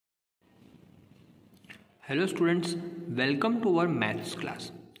Hello students, welcome to our maths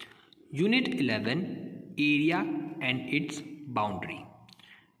class. Unit 11, Area and its boundary.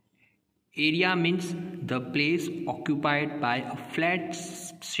 Area means the place occupied by a flat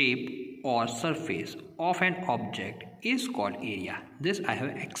shape or surface of an object is called area. This I have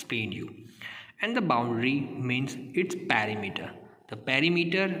explained you. And the boundary means its perimeter. The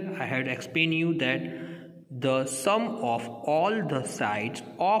perimeter I had explained you that the sum of all the sides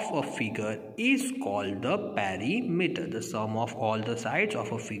of a figure is called the perimeter. The sum of all the sides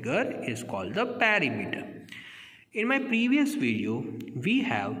of a figure is called the perimeter. In my previous video, we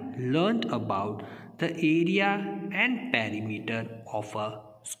have learnt about the area and perimeter of a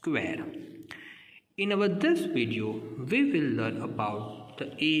square. In our this video, we will learn about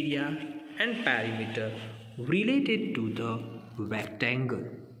the area and perimeter related to the rectangle.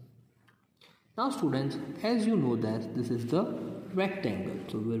 Now students, as you know that this is the rectangle,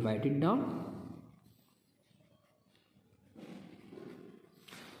 so we will write it down.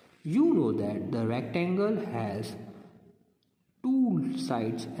 You know that the rectangle has two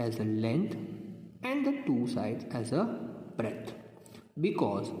sides as a length and the two sides as a breadth,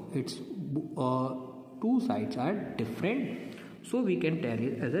 because its two sides are different, so we can tell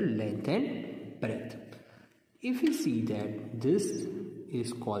it as a length and breadth. If you see that this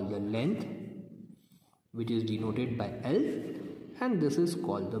is called the length, which is denoted by L, and this is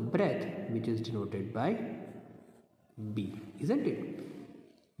called the breadth, which is denoted by B, isn't it?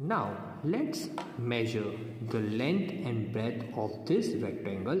 Now let's measure the length and breadth of this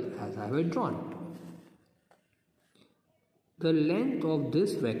rectangle as I have drawn. The length of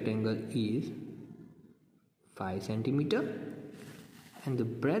this rectangle is 5 centimeter and the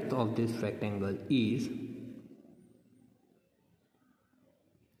breadth of this rectangle is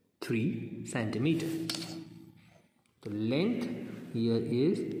 3 centimeter. The length here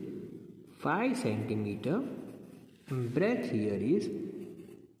is 5 centimeter and breadth here is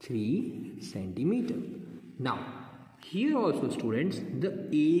 3 centimeter. Now here also students, the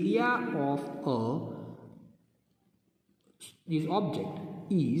area of this object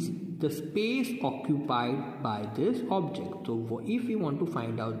is the space occupied by this object. So if we want to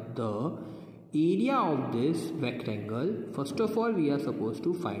find out the area of this rectangle, first of all we are supposed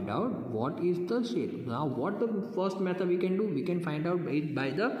to find out what is the shape. Now what the first method we can do, we can find out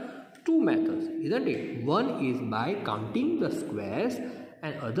by the two methods, isn't it? One is by counting the squares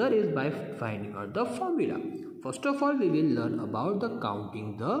and other is by finding out the formula. First of all we will learn about the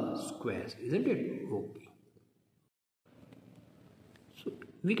counting the squares, isn't it? Okay. So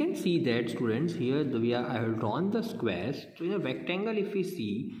we can see that students, here I have drawn the squares. So in a rectangle, if we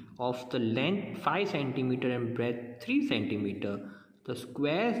see of the length 5 centimeter and breadth 3 centimeter, the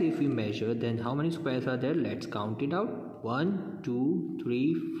squares if we measure, then how many squares are there? Let's count it out. 1 2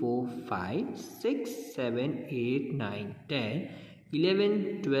 3 4 5 6 7 8 9 10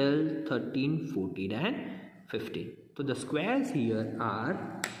 11 12 13 14 and 15. So the squares here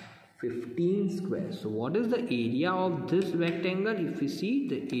are 15 squares. So what is the area of this rectangle? If we see,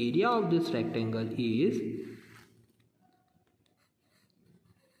 the area of this rectangle is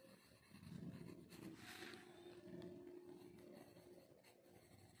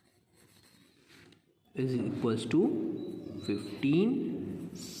equals to 15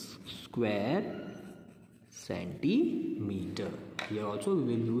 square centimeter. Here also we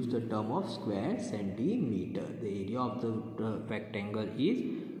will use the term of square centimeter. The area of the rectangle is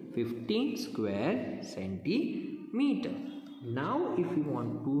 15 square centimeter. Now if you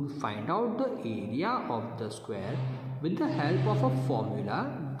want to find out the area of the square with the help of a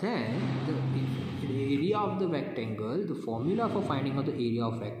formula, then the area of the rectangle, the formula for finding out the area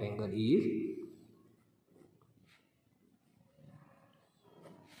of rectangle is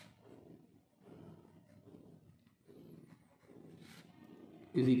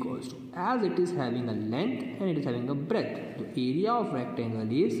equals to, as it is having a length and it is having a breadth, the area of rectangle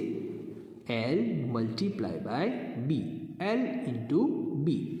is L multiplied by B, L into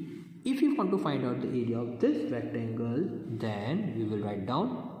B. If you want to find out the area of this rectangle, then we will write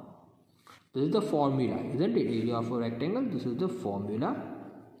down, this is the formula, isn't it? Area of a rectangle, this is the formula.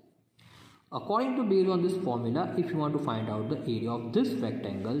 According to, based on this formula, if you want to find out the area of this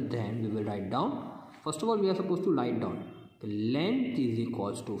rectangle, then we will write down, first of all we are supposed to write down the length is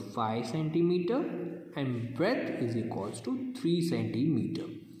equals to 5 centimeter and breadth is equals to 3 centimeter.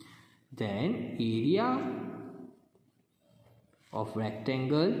 Then area of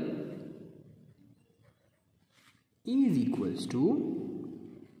rectangle is equals to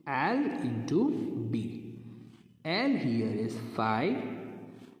L into B. L here is 5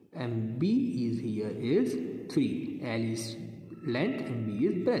 and B is here is 3. L is length and B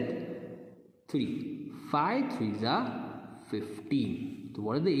is breadth. 3 5 threes are 15. So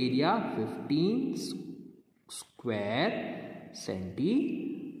what is the area? 15 square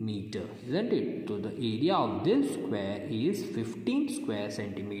centimeter, isn't it? So the area of this square is 15 square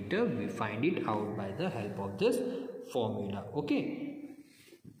centimeter. We find it out by the help of this formula. Okay,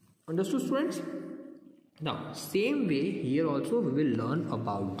 understood, students? Now same way here also we will learn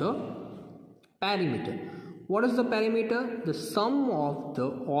about the perimeter. What is the perimeter? The sum of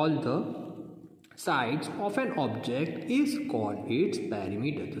all the sides of an object is called its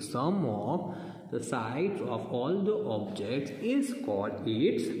perimeter. The sum of the sides of all the objects is called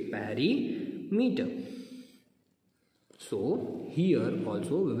its perimeter. So here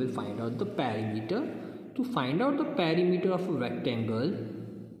also we will find out the perimeter. To find out the perimeter of a rectangle,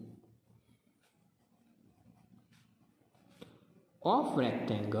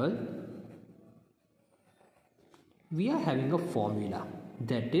 we are having a formula,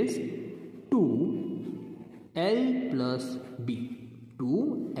 that is 2L plus B.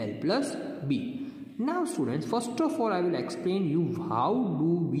 2L plus B. Now students, first of all I will explain you how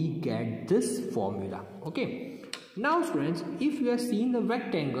do we get this formula. Okay. Now students, if you are seeing the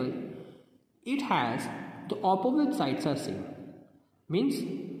rectangle, it has the opposite sides are same. Means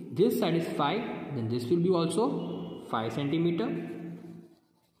this side is 5, then this will be also 5 centimeter.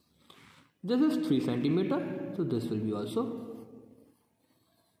 This is 3 centimeter, so this will be also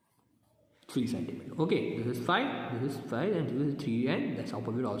 3 centimeter. Okay, this is 5, this is 5, and this is 3, and that's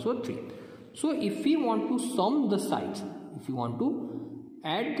opposite also 3. So if we want to sum the sides, if you want to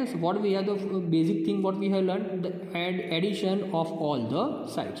add this, what we have, the basic thing what we have learned, the addition of all the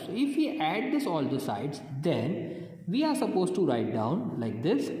sides. So if we add this all the sides, then we are supposed to write down like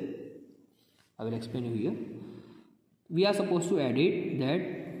this. I will explain you here. We are supposed to add it that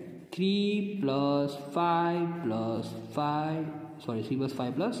 3 plus 5 plus 5, sorry, 3 plus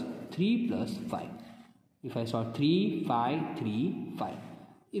 5 plus 3 plus 5. If I saw 3, 5, 3, 5.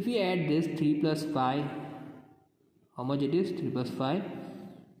 If we add this 3 plus 5, how much it is? 3 plus 5.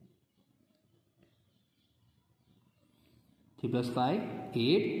 3 plus 5,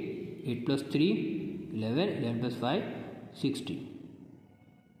 8. 8 plus 3, 11. 11 plus 5, 16.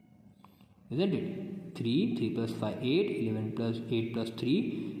 Isn't it? 3, 3 plus 5, 8. 11 plus 8 plus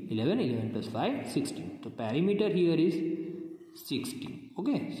 3, 11. 11 plus 5, 16. The perimeter here is 16.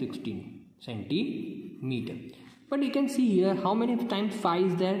 Okay, 16 centimeter. But you can see here how many times 5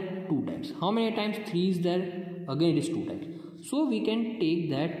 is there? 2 times. How many times 3 is there? Again it is 2 times. So we can take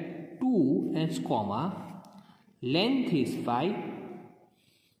that 2 as comma, length is 5,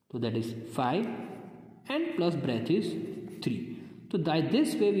 so that is 5, and plus breadth is 3. So that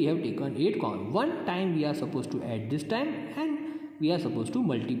this way we have taken 8 comma. One time we are supposed to add this time, and we are supposed to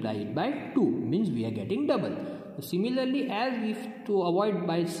multiply it by 2, means we are getting double. Similarly, as if to avoid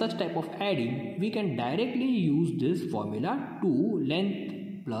by such type of adding, we can directly use this formula 2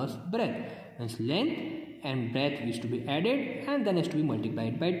 length plus breadth. Means length and breadth is to be added and then is to be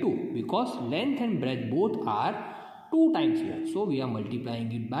multiplied by 2, because length and breadth both are 2 times here. So we are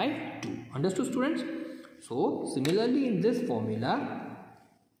multiplying it by 2. Understood, students? So similarly in this formula,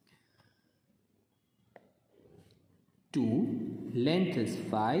 2 length is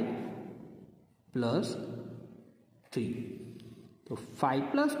 5 plus 3. So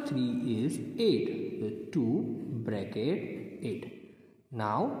 5 plus 3 is 8. So 2 bracket 8.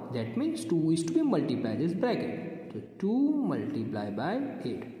 Now that means 2 is to be multiplied this bracket. So 2 multiplied by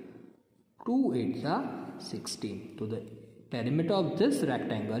 8. 2 8s are 16. So the perimeter of this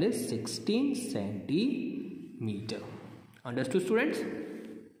rectangle is 16 centimeter. Understood, students?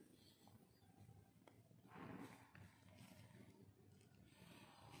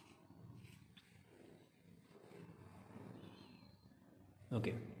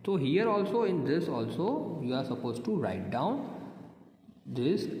 Okay, so here also in this also you are supposed to write down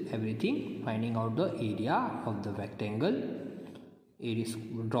this everything, finding out the area of the rectangle.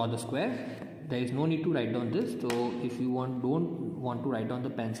 Draw the square. There is no need to write down this. So if you don't want to write down the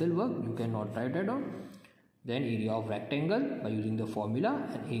pencil work, you cannot write that down. Then area of rectangle by using the formula,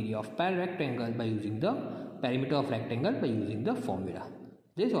 and area of rectangle by using the perimeter of rectangle by using the formula.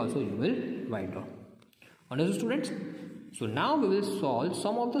 This also you will write down. Understood, students? So now we will solve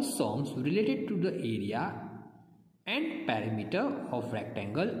some of the sums related to the area and perimeter of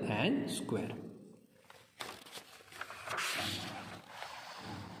rectangle and square.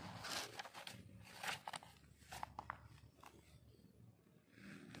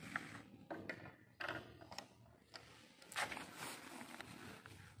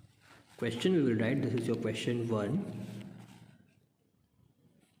 Question we will write, this is your question 1.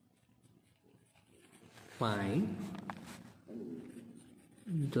 Find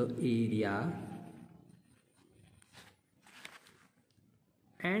the area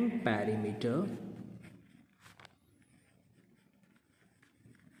and perimeter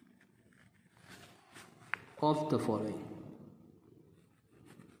of the following.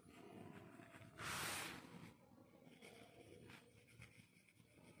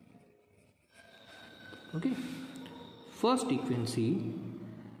 Okay, first frequency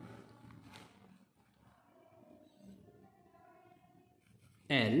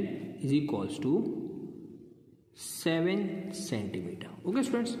L is equals to 7 centimeter. Okay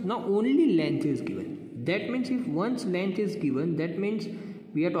students, now only length is given. That means if once length is given, that means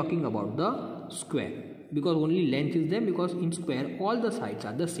we are talking about the square, because only length is there, because in square all the sides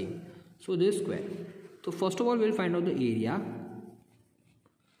are the same. So this square. So first of all we will find out the area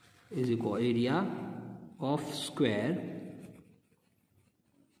is equal area of square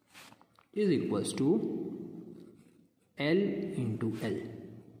is equals to L into L.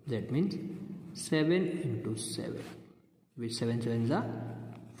 That means 7 into 7, which 7 sevens are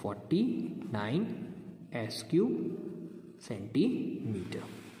 49 SQ centimeter.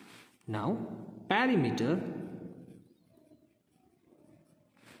 Now perimeter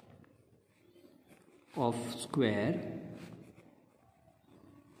of square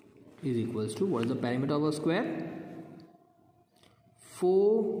is equals to, what is the perimeter of a square?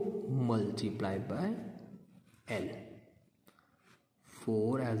 4 multiplied by L.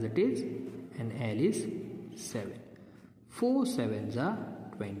 4 as it is, and L is 7. 4 sevens are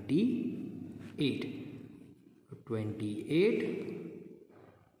 28. 28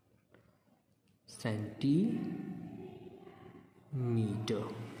 centimeter.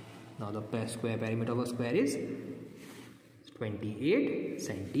 Now the square perimeter of a square is 28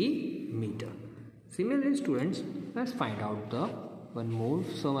 centimeter. Similarly students, let's find out the one more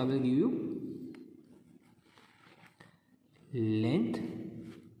sum I will give you. Length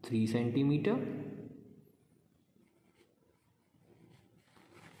 3 centimeter,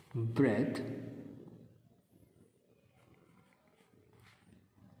 breadth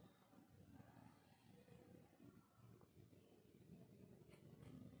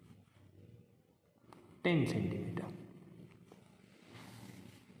 10 centimeter.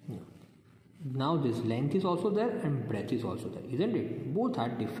 Now this length is also there and breadth is also there, isn't it? Both are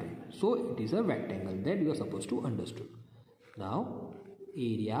different, so it is a rectangle that you are supposed to understand. Now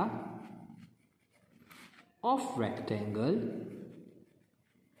area of rectangle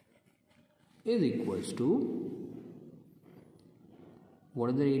is equals to, what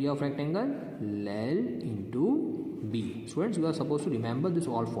is the area of rectangle? L into B. Students, you are supposed to remember this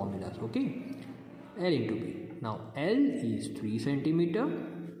all formulas. Okay, L into B. Now L is 3 centimeter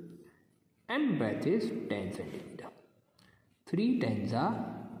and breadth is 10 centimeter. 3 tens are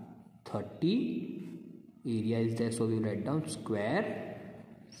 30. Area is there, so we write down square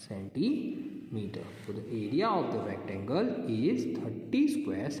centimeter. So the area of the rectangle is 30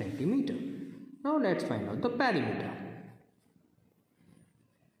 square centimeter. Now let's find out the perimeter.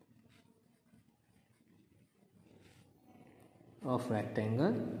 Of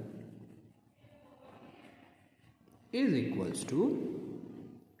rectangle is equals to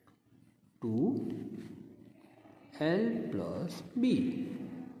 2L plus B.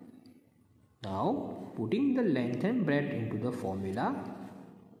 Now putting the length and breadth into the formula,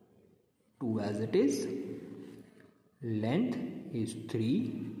 2 as it is, length is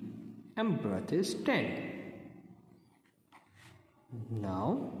 3 and breadth is 10.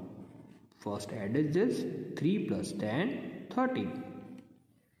 Now first add is this, 3 plus 10, 13.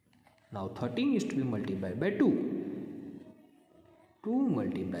 Now 13 is to be multiplied by 2. 2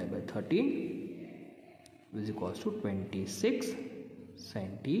 multiplied by 13 is equals to 26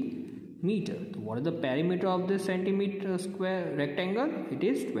 centimeter. So what is the perimeter of this centimeter square rectangle? It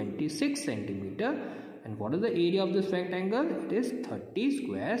is 26 centimeter. And what is the area of this rectangle? It is 30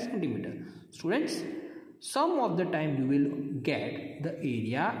 square centimeter. Students, some of the time you will get the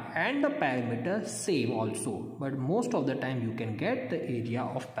area and the perimeter same also, but most of the time you can get the area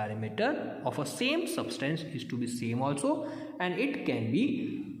of perimeter of a same substance is to be same also, and it can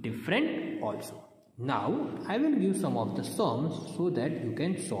be different also. Now I will give some of the sums so that you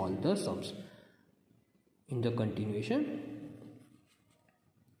can solve the sums in the continuation.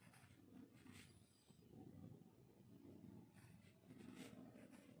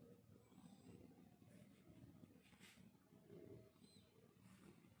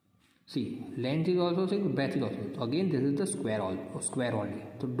 See, length is also same, breadth is also same. So again, this is the square only.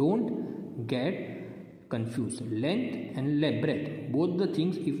 So don't get confused. Length and breadth, both the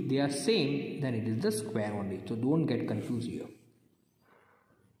things, if they are same, then it is the square only. So don't get confused here.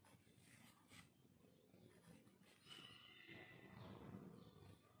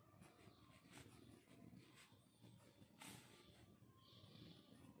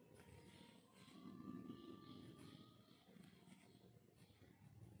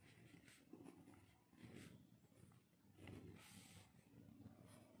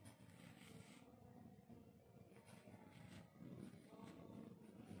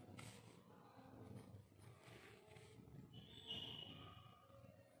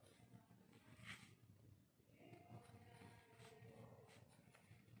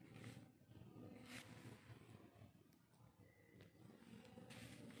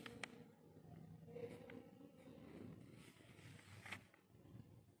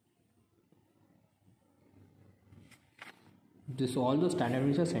 This all the standard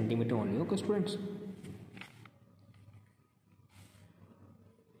units are centimeter only. Okay, students.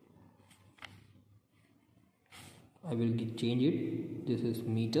 I will change it. This is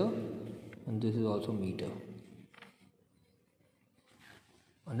meter and this is also meter.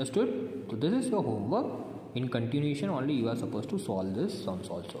 Understood? So this is your homework. In continuation only you are supposed to solve this sums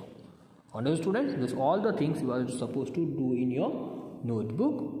also. Understood, students? This all the things you are supposed to do in your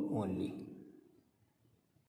notebook only.